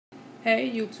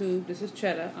Hey YouTube, this is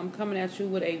Cheddar. I'm coming at you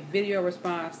with a video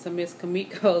response to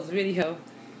Mskamiko's video.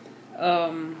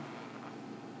 Um,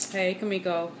 hey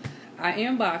Kamiko, I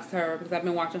inboxed her because I've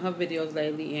been watching her videos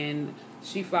lately, and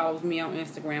she follows me on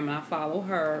Instagram, and I follow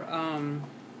her. And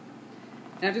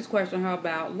I just questioned her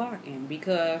about locking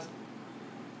because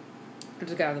I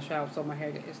just got out of the shower, so my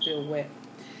hair is still wet.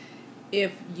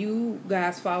 If you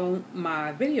guys follow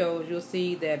my videos, you'll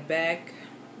see that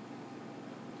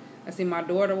my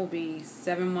daughter will be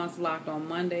 7 months locked on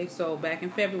Monday. So back in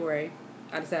February,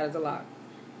 I decided to lock.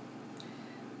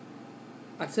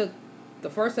 I took the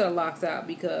first set of locks out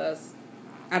because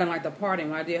I didn't like the parting.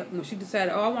 When she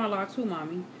decided, oh, I want to lock too,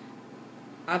 mommy,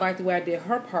 I liked the way I did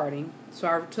her parting. So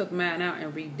I took mine out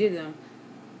and redid them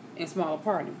in smaller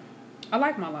parting. I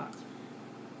like my locks.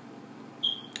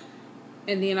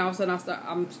 And then all of a sudden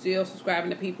I'm still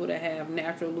subscribing to people that have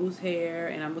natural loose hair,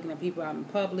 and I'm looking at people out in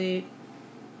public.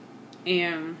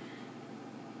 And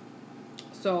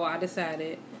so I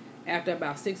decided after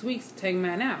about 6 weeks to take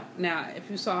mine out. Now, if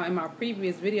you saw in my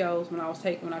previous videos when I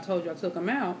told you I took them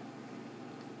out,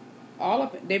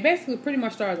 they basically pretty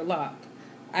much started to lock.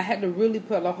 I had to really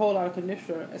put a whole lot of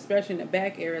conditioner, especially in the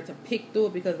back area, to pick through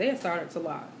it because they had started to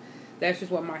lock. That's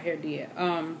just what my hair did.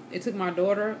 It took my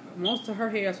daughter, most of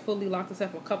her hair is fully locked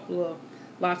except for a couple of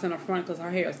locks in the front because her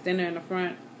hair is thinner in the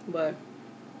front. But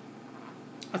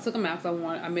I took them out because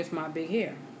I miss my big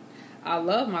hair. I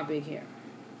love my big hair.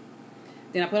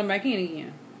 Then I put them back in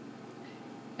again.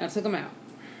 And I took them out.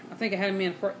 I think I had them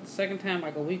in the second time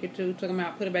like a week or two. Took them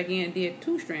out, put it back in, and did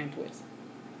 2-strand twists.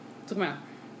 Took them out.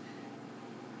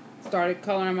 Started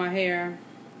coloring my hair.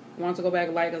 Wanted to go back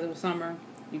light because it was summer.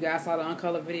 You guys saw the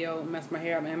uncolored video. Messed my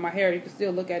hair up. And my hair, you can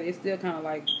still look at it. It's still kind of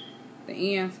like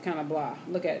the ends kind of blah.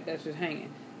 Look at it. That's just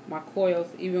hanging. My coils,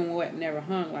 even when wet, never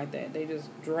hung like that. They just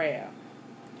drab.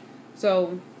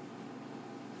 So,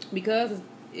 because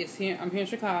it's here, I'm here in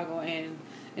Chicago, and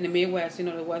in the Midwest,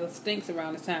 the weather stinks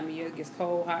around this time of year. It gets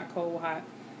cold, hot.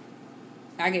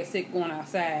 I get sick going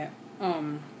outside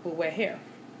with wet hair,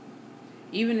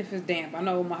 even if it's damp. I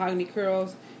know Mahogany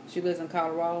Curls, she lives in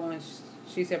Colorado, and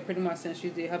she said pretty much since she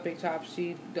did her big chop,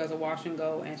 she does a wash and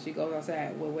go, and she goes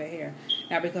outside with wet hair.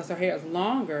 Now, because her hair is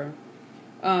longer,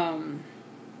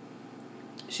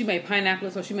 she may pineapple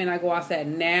it, so she may not go outside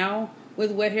now with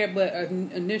wet hair, but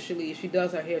initially, if she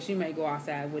does her hair, she may go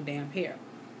outside with damp hair.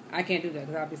 I can't do that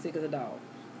because I'll be sick as a dog.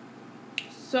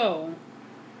 So,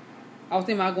 I was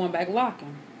thinking about going back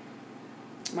locking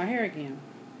my hair again.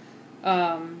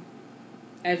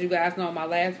 As you guys know, my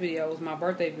last video was my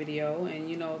birthday video, and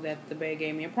you know that the babe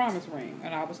gave me a promise ring,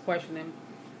 and I was questioning,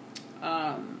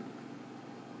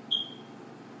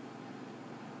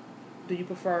 do you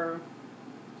prefer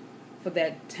for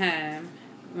that time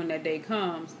when that day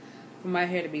comes for my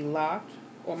hair to be locked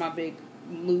or my big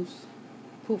loose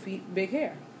poofy big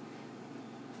hair?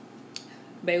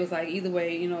 Babe was like, either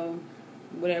way,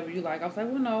 whatever you like. I was like,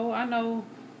 well, no, I know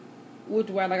which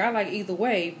way. I like either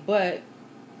way, but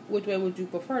which way would you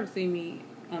prefer to see me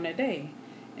on that day?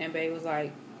 And babe was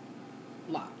like,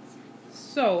 locks.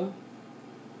 So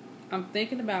I'm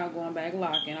thinking about going back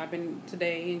locking. I've been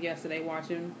today and yesterday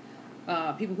watching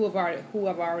people who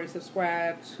have already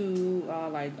subscribed to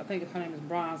I think her name is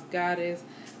Bronze Goddess,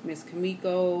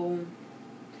 Mskamiko, I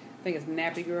think it's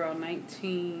Nappy Girl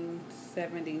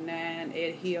 1979,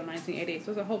 Ed Hill 1988. So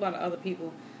there's a whole lot of other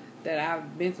people that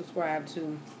I've been subscribed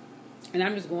to, and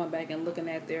I'm just going back and looking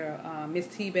at their Miss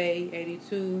T-Bay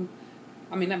 82.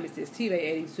 I mean, not Miss T-Bay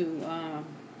 82.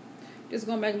 Just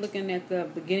going back and looking at the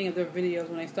beginning of their videos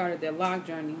when they started their lock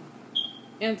journey,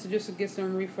 and to get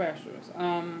some refreshers.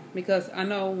 Because I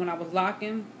know when I was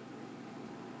locking,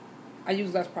 I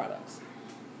used less products.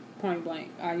 Point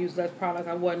blank. I used less products.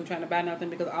 I wasn't trying to buy nothing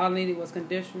because all I needed was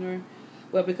conditioner.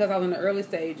 Well, because I was in the early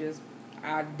stages,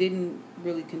 I didn't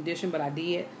really condition, but I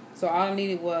did. So all I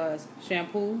needed was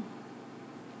shampoo,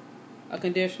 a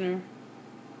conditioner,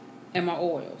 and my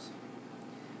oils.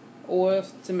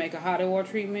 Oils to make a hot oil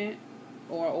treatment,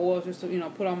 or oils just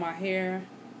to, put on my hair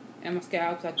and my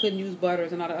scalp. So I couldn't use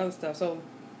butters and all the other stuff. So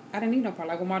I didn't need no product.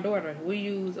 Like with my daughter, we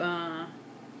use, what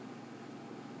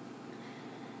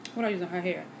I use on her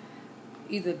hair?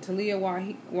 Either Talia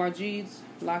Wajids,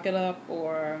 Lock It Up,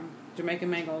 or Jamaican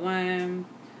Mango Lime,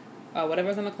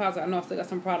 whatever's in the closet. I know I still got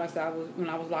some products that when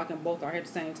I was locking both our hair at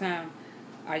the same time,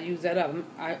 I used that up.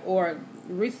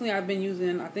 Recently I've been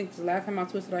using, I think the last time I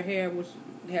twisted her hair, which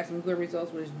had some good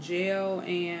results, was gel,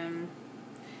 and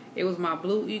it was my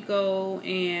Blue Eco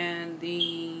and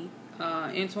the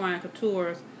Entwine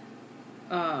Couture's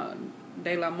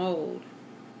De La Mode.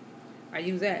 I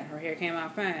used that. Her hair came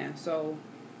out fine. So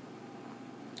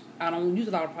I don't use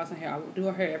a lot of products in hair. I do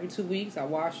her hair every 2 weeks. I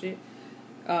wash it.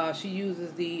 She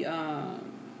uses the I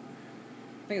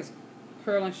think it's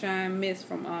Curl and Shine Mist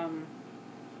from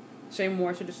Shea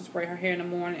Moisture just to spray her hair in the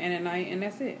morning and at night, and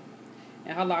that's it.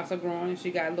 And her locks are growing.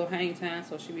 She got a little hang time,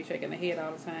 so she be shaking her head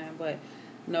all the time. But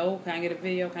no, can I get a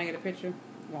video? Can I get a picture?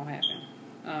 Won't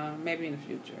happen. Maybe in the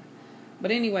future.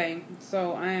 But anyway,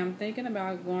 so I am thinking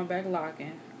about going back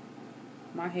locking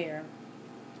my hair.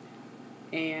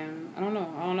 And I don't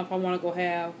know. I don't know if I want to go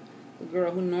have the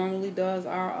girl who normally does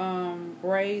our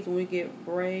braids when we get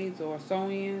braids or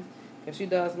sew-ins. Because she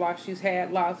does locks. She's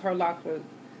had locks. Her locks were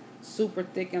super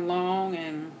thick and long,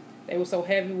 and they were so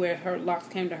heavy where her locks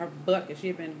came to her butt because she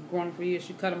had been growing for years.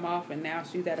 She cut them off, and now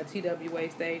she's at a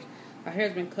TWA stage. Her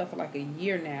hair's been cut for like a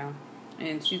year now,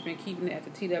 and she's been keeping it at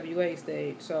the TWA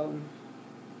stage. So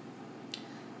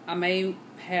I may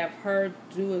have her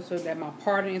do it so that my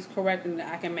parting is correct and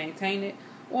that I can maintain it,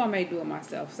 or I may do it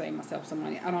myself, save myself some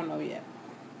money. I don't know yet.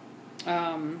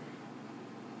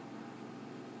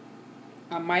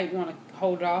 I might want to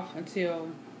hold off until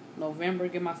November,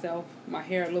 give myself my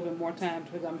hair a little bit more time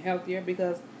to become healthier,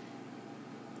 because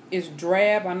it's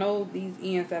drab. I know these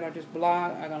ends that are just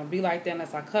blocked are going to be like that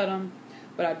unless I cut them,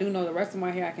 but I do know the rest of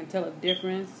my hair I can tell a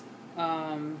difference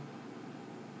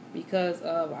because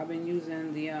I've been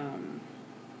using the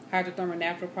hydrothermal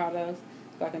natural products,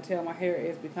 so I can tell my hair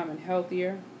is becoming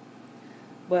healthier.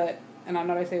 And I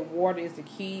know they say water is the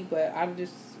key, but I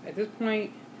just, at this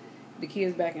point, the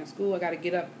kids back in school, I got to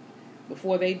get up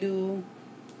before they do,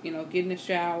 get in the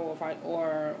shower,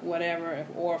 or whatever.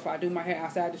 If I do my hair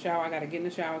outside the shower, I got to get in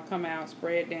the shower, come out,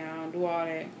 spray it down, do all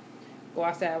that, go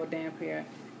outside with damp hair,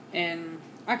 and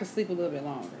I could sleep a little bit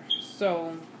longer.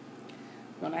 So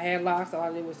when I had locks, all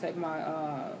I did was take my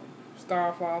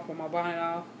scarf off or my bonnet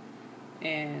off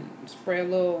and spray a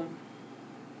little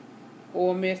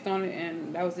oil mist on it,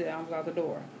 and that was it. I was out the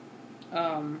door.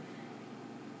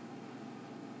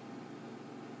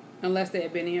 Unless they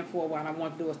had been in for a while and I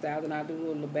want to do a style, then I do a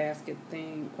little basket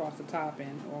thing across the top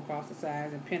or across the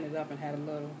sides and pin it up and had a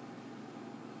little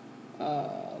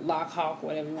lock hawk,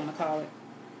 whatever you want to call it.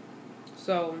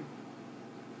 So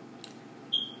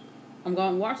I'm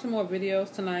going to watch some more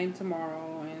videos tonight,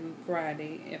 tomorrow, and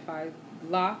Friday. If I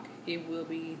lock, it will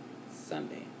be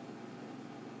Sunday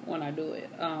when I do it.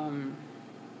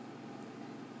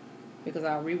 Because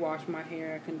I'll rewash my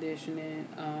hair, condition it,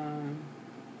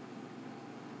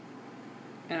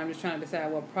 and I'm just trying to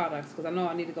decide what products, because I know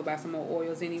I need to go buy some more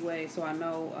oils anyway, so I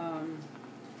know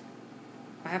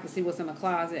I have to see what's in the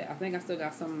closet. I think I still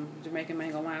got some Jamaican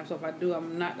mango lime, so if I do,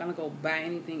 I'm not going to go buy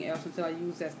anything else until I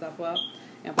use that stuff up.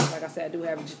 And like I said, I do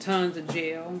have tons of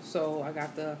gel, so I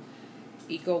got the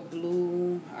Eco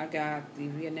Glue, I got the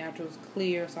Via Naturals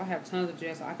Clear, so I have tons of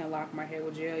gel, so I can lock my hair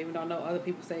with gel, even though I know other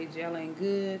people say gel ain't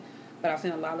good, but I've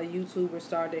seen a lot of YouTubers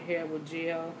start their hair with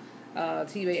gel.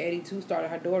 TJ82 started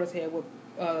her daughter's hair with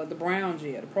the brown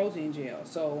gel, the protein gel.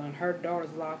 So, and her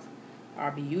daughter's locks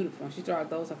are beautiful. And she started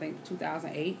those, I think,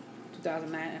 2008,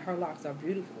 2009, and her locks are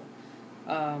beautiful.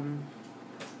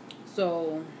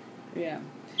 So, yeah.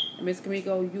 And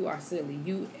Mskamiko, you are silly.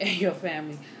 You and your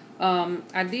family.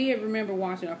 I did remember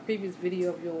watching a previous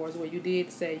video of yours where you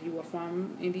did say you were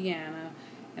from Indiana,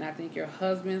 and I think your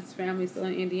husband's family is still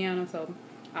in Indiana. So,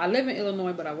 I live in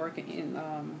Illinois, but I work in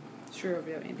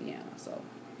Schererville, Indiana. So,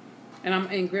 and I'm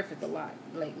in Griffith a lot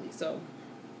lately. So,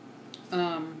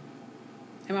 and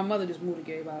my mother just moved to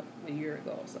Gary about a year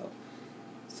ago.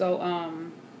 So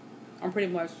I'm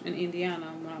pretty much in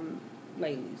Indiana when I'm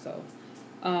lately. So,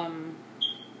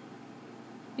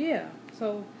 yeah.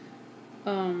 So,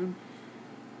 I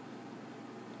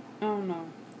don't know.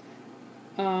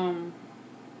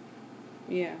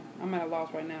 Yeah, I'm at a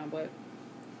loss right now, but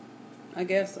I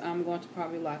guess I'm going to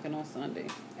probably lock it on Sunday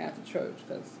after church,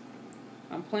 because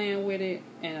I'm playing with it,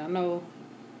 and I know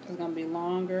it's going to be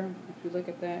longer. If you look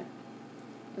at that,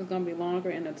 it's going to be longer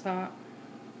in the top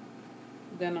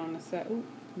than on the side. Ooh,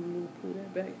 I'm going to pull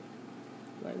that back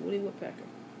like Woody Woodpecker.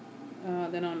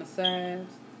 Then on the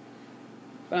sides.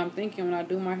 But I'm thinking when I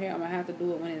do my hair, I'm going to have to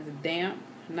do it when it's damp.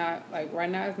 Not like right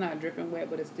now it's not dripping wet,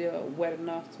 but it's still wet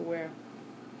enough to where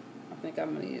I think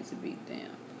I'm going to need it to be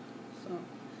damp. So,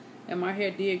 and my hair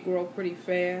did grow pretty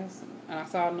fast,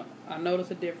 and I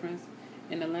noticed a difference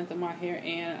in the length of my hair,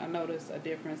 and I noticed a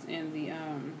difference in the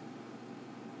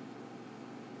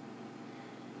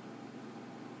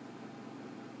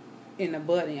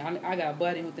budding. I got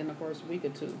budding within the first week or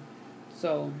two.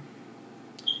 So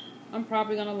I'm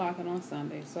probably gonna lock it on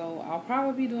Sunday. So I'll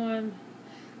probably be doing,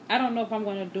 I don't know if I'm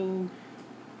gonna do,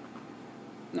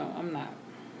 no, I'm not,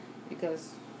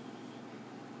 because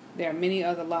there are many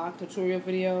other lock tutorial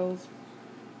videos,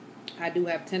 I do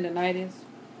have tendonitis,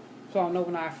 so I know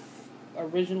when I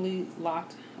originally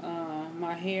locked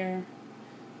my hair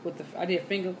with I did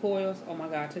finger coils. Oh my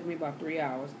God, it took me about 3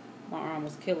 hours. My arm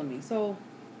was killing me. So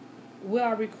will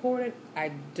I record it?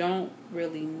 I don't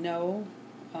really know.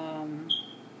 I'm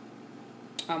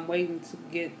waiting to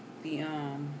get the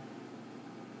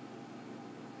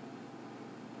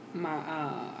my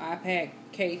iPad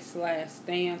case /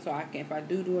 stand, so I can, if I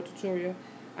do a tutorial,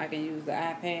 I can use the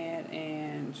iPad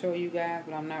and show you guys.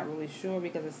 But I'm not really sure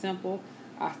because it's simple.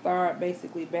 I start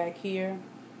basically back here,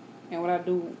 and what I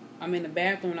do, I'm in the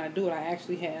bathroom and I do it. I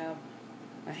actually have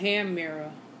a hand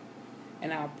mirror,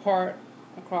 and I'll part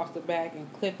across the back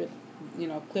and clip it,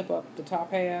 clip up the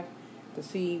top half to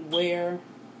see where,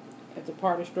 if the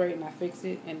part is straight, and I fix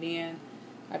it, and then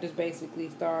I just basically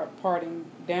start parting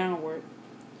downward,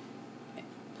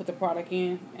 put the product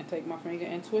in, and take my finger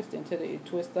and twist it until it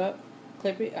twists up,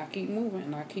 clip it, I keep moving,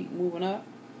 and I keep moving up.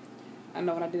 I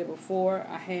know when I did it before,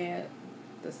 I had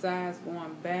the sides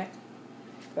going back.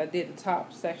 So I did the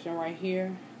top section right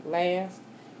here last,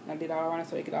 and I did all around it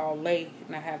so it could all lay,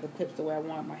 and I have the clips the way I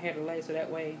want my hair to lay, so that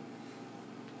way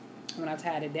when I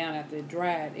tied it down after it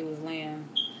dried, it was laying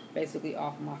basically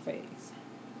off my face.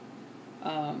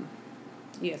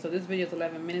 Yeah, so this video is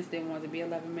 11 minutes. Didn't want it to be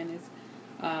 11 minutes.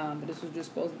 But this was just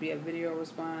supposed to be a video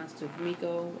response to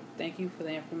Mskamiko. Thank you for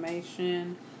the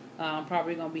information. I'm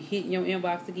probably going to be hitting your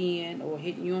inbox again or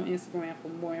hitting you on Instagram for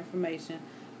more information.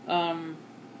 And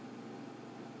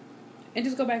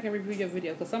just go back and review your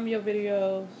video, because some of your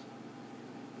videos,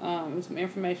 with some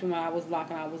information when I was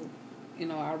locking, I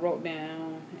wrote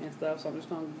down and stuff. So I'm just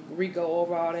going to re-go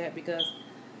over all that, because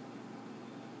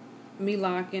me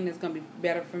locking is going to be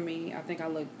better for me. I think I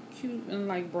look cute in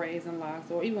like braids and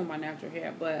locks, or even my natural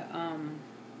hair, but I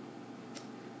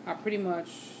pretty much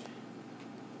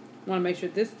want to make sure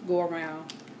this go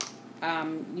around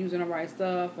I'm using the right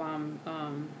stuff. I'm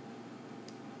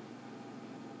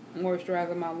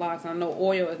moisturizing my locks. I know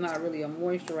oil is not really a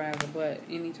moisturizer, but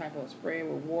any type of spray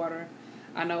with water.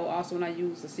 I know also when I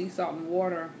use the sea salt and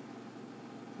water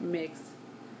mix,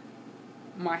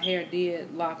 my hair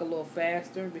did lock a little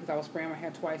faster because I was spraying my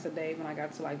hair twice a day when I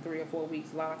got to like 3 or 4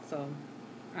 weeks locked. So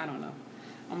I don't know.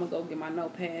 I'm going to go get my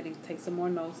notepad and take some more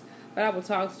notes. But I will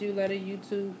talk to you later,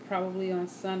 YouTube. Probably on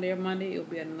Sunday or Monday, it will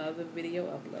be another video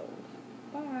upload.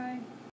 Bye.